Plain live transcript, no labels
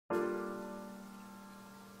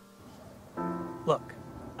Look,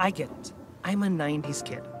 I get it. I'm a 90s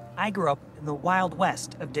kid. I grew up in the wild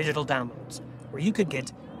west of digital downloads, where you could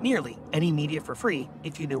get nearly any media for free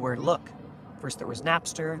if you knew where to look. First there was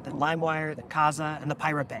Napster, then LimeWire, then Kazaa, and the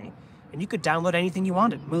Pirate Bay. And you could download anything you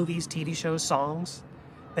wanted, movies, TV shows, songs.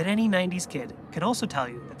 But any 90s kid can also tell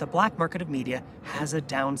you that the black market of media has a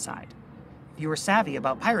downside. If you are savvy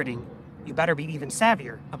about pirating, you better be even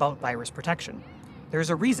savvier about virus protection. There's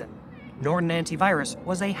a reason Norton Antivirus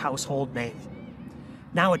was a household name.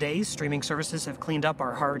 Nowadays, streaming services have cleaned up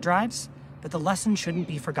our hard drives, but the lesson shouldn't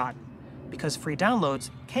be forgotten, because free downloads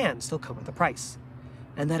can still come with a price.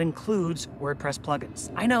 And that includes WordPress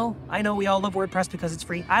plugins. I know we all love WordPress because it's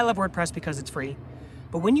free. I love WordPress because it's free.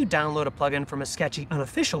 But when you download a plugin from a sketchy,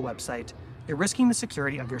 unofficial website, you're risking the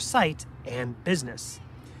security of your site and business.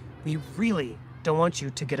 We really don't want you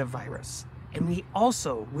to get a virus. And we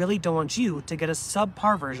also really don't want you to get a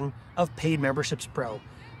subpar version of Paid Memberships Pro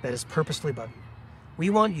that is purposefully bugged. We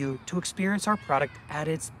want you to experience our product at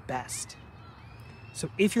its best. So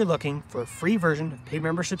if you're looking for a free version of Paid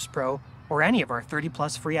Memberships Pro or any of our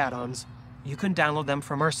 30+ free add-ons, you can download them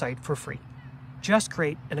from our site for free. Just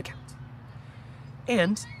create an account.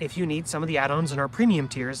 And if you need some of the add-ons in our premium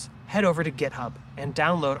tiers, head over to GitHub and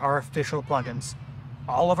download our official plugins.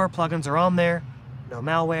 All of our plugins are on there, no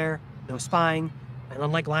malware, no spying, and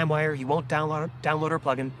unlike LimeWire, you won't download our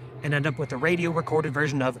plugin and end up with a radio-recorded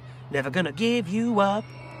version of "Never Gonna Give You Up"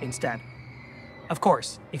 instead. Of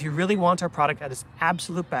course, if you really want our product at its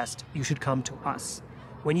absolute best, you should come to us.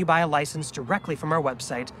 When you buy a license directly from our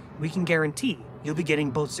website, we can guarantee you'll be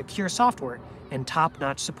getting both secure software and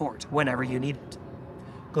top-notch support whenever you need it.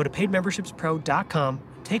 Go to paidmembershipspro.com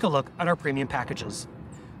and take a look at our premium packages.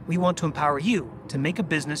 We want to empower you to make a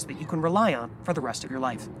business that you can rely on for the rest of your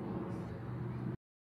life.